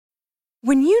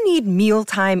When you need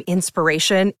mealtime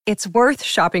inspiration, it's worth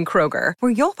shopping Kroger,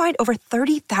 where you'll find over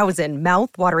 30,000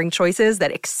 mouth-watering choices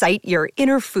that excite your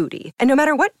inner foodie. And no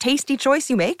matter what tasty choice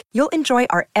you make, you'll enjoy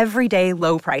our everyday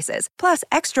low prices, plus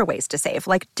extra ways to save,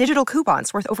 like digital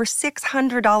coupons worth over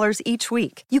 $600 each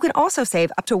week. You can also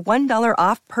save up to $1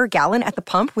 off per gallon at the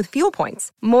pump with fuel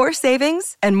points. More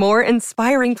savings and more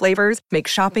inspiring flavors make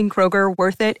shopping Kroger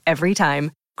worth it every time.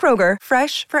 Kroger,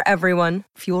 fresh for everyone.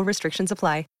 Fuel restrictions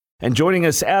apply. And joining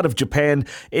us out of Japan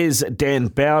is Dan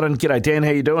Bowden. G'day, Dan.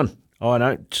 How you doing? Oh,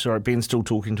 no. Sorry, Ben's still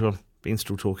talking to him.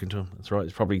 That's right.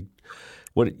 It's probably...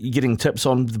 What, you getting tips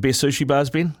on the best sushi bars,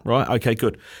 Ben? Right. Okay,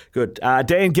 good.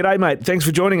 Dan, g'day, mate. Thanks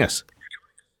for joining us.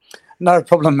 No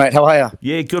problem, mate. How are you?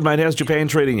 Yeah, good, mate. How's Japan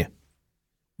treating you?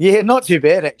 Yeah, not too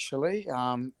bad, actually.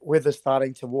 Weather's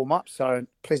starting to warm up, so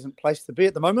pleasant place to be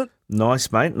at the moment.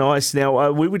 Nice, mate. Nice.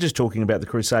 Now, we were just talking about the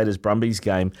Crusaders-Brumbies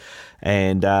game,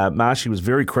 and Marshy was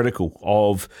very critical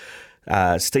of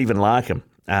Stephen Larkham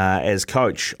as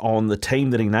coach on the team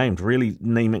that he named, really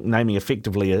naming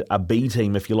effectively a B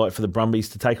team, if you like, for the Brumbies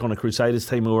to take on a Crusaders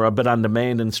team who were a bit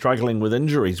undermanned and struggling with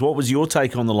injuries. What was your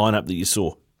take on the lineup that you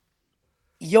saw?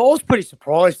 Yeah, I was pretty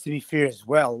surprised, to be fair, as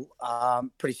well.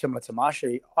 Pretty similar to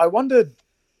Marshy. I wondered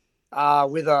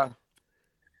whether,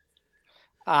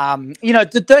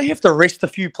 did they have to rest a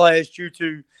few players due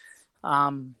to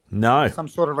no some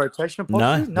sort of rotation No,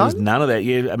 policy? there's none of that.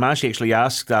 Yeah, Marshy actually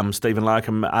asked Stephen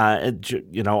Larkham,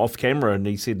 off camera, and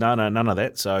he said, no, none of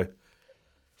that. So,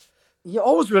 yeah,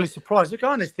 I was really surprised. Look,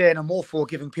 I understand I'm all for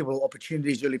giving people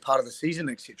opportunities early part of the season,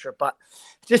 etc. But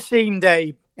it just seemed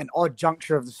an odd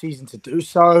juncture of the season to do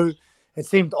so. It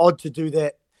seemed odd to do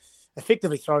that,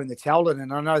 effectively throwing the towel in.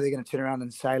 And I know they're going to turn around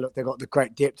and say, look, they've got the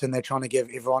great depth and they're trying to give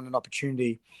everyone an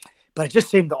opportunity. But it just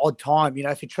seemed the odd time. You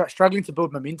know, if you're struggling to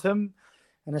build momentum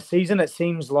in a season, it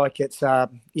seems like it's a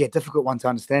difficult one to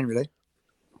understand, really.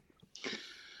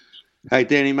 Hey,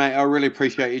 Danny, mate, I really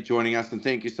appreciate you joining us, and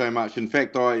thank you so much. In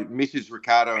fact, I messaged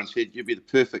Ricardo and said you'd be the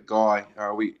perfect guy.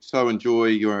 We so enjoy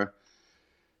your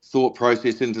thought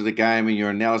process into the game and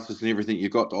your analysis and everything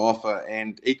you've got to offer.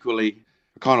 And equally,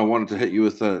 I kind of wanted to hit you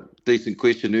with a decent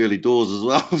question early doors as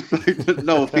well. So,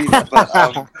 no offense, but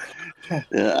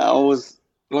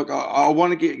I want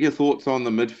to get your thoughts on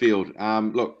the midfield.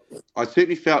 I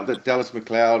certainly felt that Dallas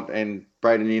McLeod and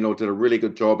Braden Eno did a really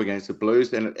good job against the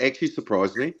Blues, and it actually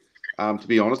surprised me. To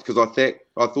be honest, because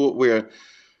I thought we were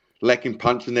lacking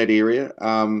punch in that area.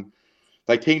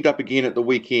 They teamed up again at the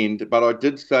weekend, but I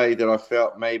did say that I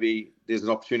felt maybe there's an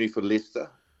opportunity for Leicester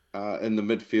in the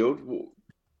midfield.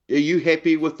 Are you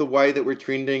happy with the way that we're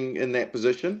trending in that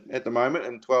position at the moment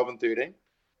in 12 and 13?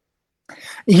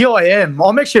 Yeah, I am.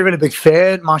 I'm actually a really big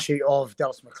fan, Marshy, of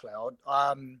Dallas McLeod.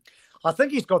 I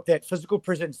think he's got that physical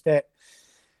presence that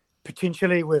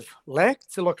potentially we've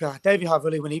lacked. So look, Davey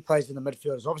Havili, when he plays in the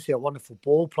midfield, is obviously a wonderful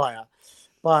ball player.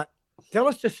 But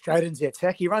Dallas just straightens the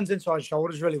attack. He runs inside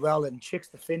shoulders really well and checks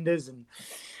defenders.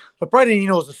 But Braden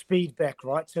Eno is a speed back,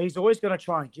 right? So he's always going to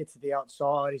try and get to the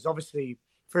outside. He's obviously a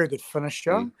very good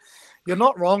finisher. You're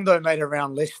not wrong, though, mate,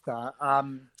 around Leicester.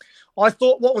 I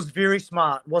thought what was very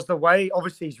smart was the way,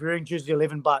 obviously, he's wearing jersey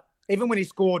 11, but even when he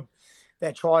scored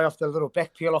that try off the little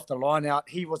back peel off the line out,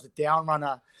 he was a down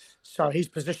runner. So he's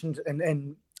positioned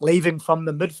and leaving from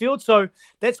the midfield. So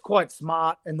that's quite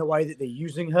smart in the way that they're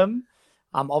using him,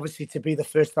 obviously, to be the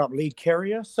first up lead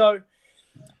carrier. So,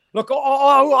 look,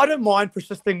 I don't mind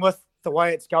persisting with the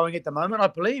way it's going at the moment. I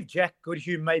believe Jack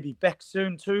Goodhue may be back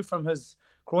soon, too, from his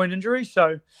groin injury.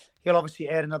 So he'll obviously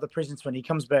add another presence when he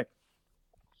comes back.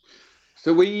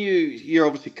 So when you're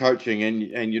obviously coaching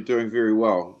and you're doing very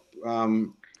well,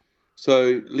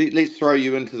 so let's throw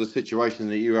you into the situation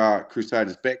that you are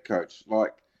Crusaders back coach.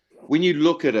 Like when you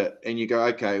look at it and you go,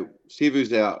 okay,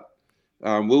 Sevu's out,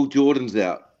 Will Jordan's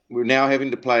out. We're now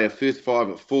having to play a first five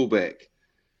at fullback.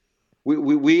 Where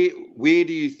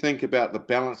do you think about the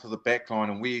balance of the back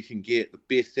line and where you can get the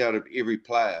best out of every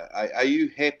player? Are you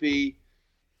happy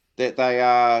that they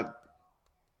are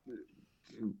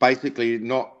basically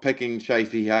not picking Shea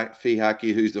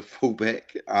Fihaki, who's a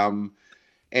fullback,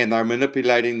 and they're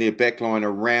manipulating their backline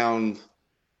around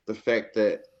the fact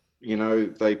that, you know,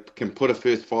 they can put a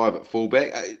first five at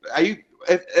fullback? Are you,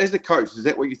 as a coach, is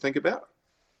that what you think about?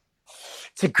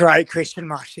 It's a great question,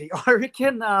 Marshy. I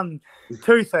reckon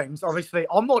two things. Obviously,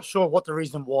 I'm not sure what the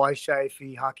reason why Shea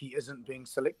Fihaki isn't being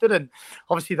selected, and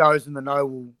obviously those in the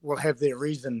know will have their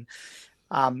reason.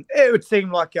 It would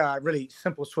seem like a really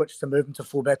simple switch to move him to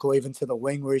fullback or even to the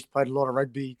wing where he's played a lot of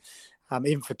rugby,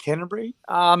 even for Canterbury.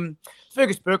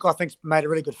 Fergus Burke, I think, made a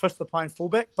really good fist for playing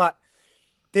fullback, but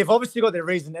they've obviously got their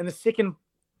reason. And the second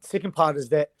part is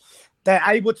that they're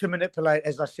able to manipulate,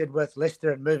 as I said, with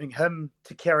Leicester and moving him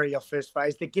to carry your first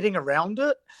phase. They're getting around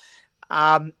it.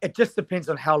 It just depends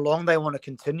on how long they want to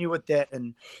continue with that.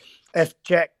 And if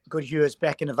Jack Goodhue is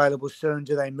back and available soon,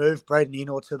 do they move Braden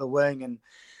Ennor to the wing? And,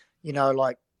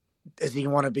 does he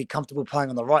want to be comfortable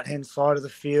playing on the right-hand side of the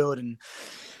field? And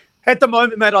at the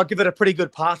moment, mate, I'll give it a pretty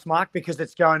good pass mark because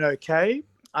it's going okay.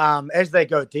 As they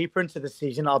go deeper into the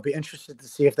season, I'll be interested to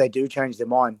see if they do change their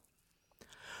mind.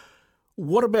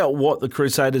 What about what the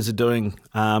Crusaders are doing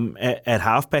at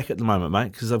halfback at the moment,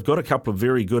 mate? Because they've got a couple of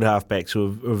very good halfbacks who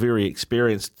are very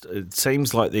experienced. It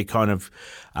seems like they're kind of,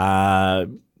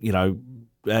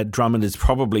 Drummond is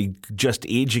probably just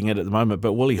edging it at the moment,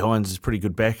 but Willie Hines is pretty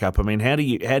good backup. I mean, how do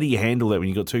you handle that when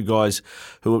you've got two guys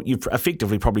who you've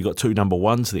effectively probably got two number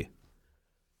ones there?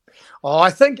 Oh, I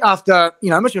think after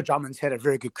Mitchell Drummond's had a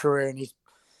very good career, and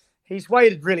he's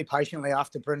waited really patiently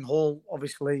after Bryn Hall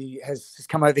obviously has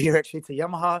come over here actually to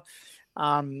Yamaha,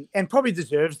 and probably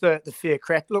deserves the fair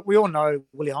crack. Look, we all know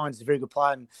Willie Hines is a very good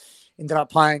player and ended up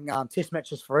playing test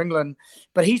matches for England,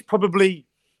 but he's probably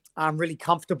really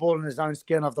comfortable in his own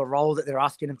skin of the role that they're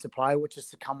asking him to play, which is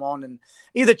to come on and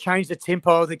either change the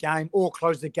tempo of the game or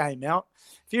close the game out.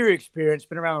 Very experienced,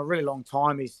 been around a really long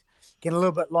time. He's getting a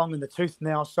little bit long in the tooth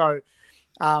now. So,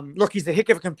 look, he's a heck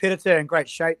of a competitor in great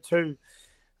shape too,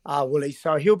 Willie.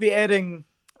 So he'll be adding,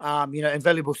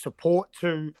 invaluable support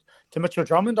to Mitchell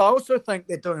Drummond. I also think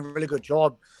they're doing a really good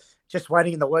job just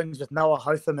waiting in the wings with Noah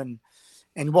Hotham and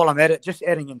while I'm at it, just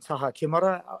adding in Taha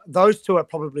Kimura. Those two are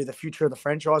probably the future of the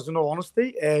franchise, in all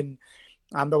honesty. And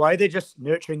the way they're just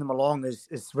nurturing them along is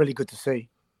really good to see.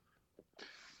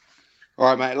 All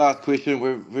right, mate, last question.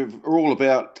 We're all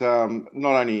about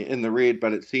not only in the red,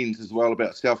 but it seems as well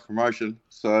about self-promotion.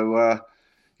 So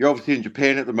you're obviously in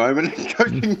Japan at the moment,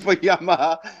 coaching for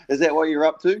Yamaha. Is that what you're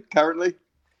up to currently?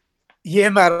 Yeah,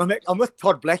 mate. I'm with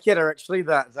Todd Blackadder, actually,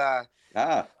 the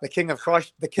king of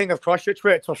Christchurch.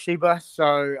 We're at Toshiba,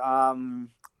 so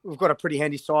we've got a pretty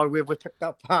handy side. We've picked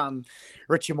up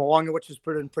Richie Mwanga, which has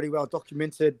been pretty well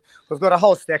documented. We've got a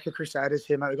whole stack of Crusaders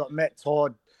here, mate. We've got Matt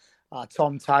Todd,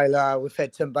 Tom Taylor. We've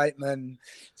had Tim Bateman.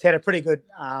 It's had a pretty good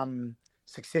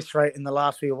success rate in the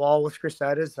last wee while with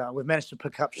Crusaders. We've managed to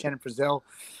pick up Shannon Frizzell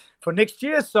for next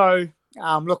year. So,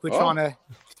 look, we're trying to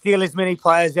steal as many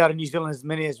players out of New Zealand, as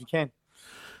many as we can.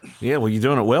 Yeah, well, you're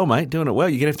doing it well, mate. Doing it well.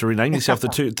 You're going to have to rename yourself the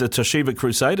Toshiba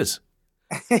Crusaders.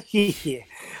 Yeah.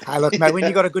 Hey, look, mate, when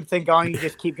you got a good thing going, you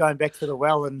just keep going back to the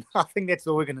well, and I think that's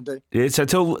all we're going to do. Yeah, so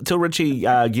till Richie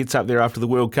gets up there after the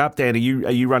World Cup, Dan, are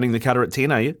you running the cutter at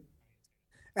 10, are you?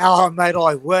 Oh, mate,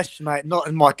 I wish, mate. Not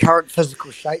in my current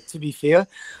physical shape, to be fair.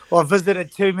 Well, I've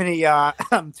visited too many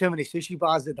sushi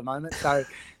bars at the moment, so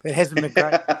it hasn't been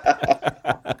great.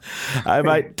 Hey,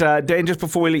 mate, Dan, just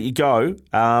before we let you go,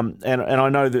 and I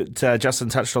know that Justin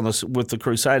touched on this with the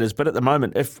Crusaders, but at the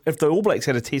moment, if the All Blacks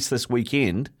had a test this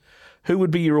weekend, who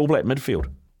would be your All Black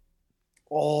midfield?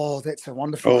 Oh, that's a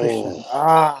wonderful question.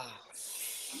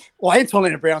 Well, Anton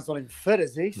Leonard-Brown's not even fit,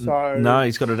 is he? So no,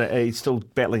 he's still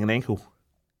battling an ankle.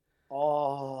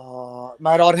 Oh,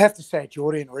 mate, I'd have to say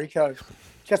Jordi and Rico,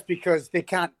 just because there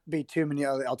can't be too many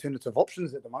other alternative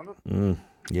options at the moment.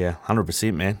 Yeah,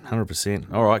 100%, man,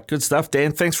 100%. All right, good stuff,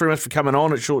 Dan. Thanks very much for coming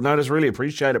on at short notice. Really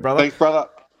appreciate it, brother. Thanks, brother.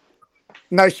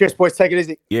 No stress, boys. Take it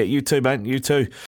easy. Yeah, you too, mate. You too.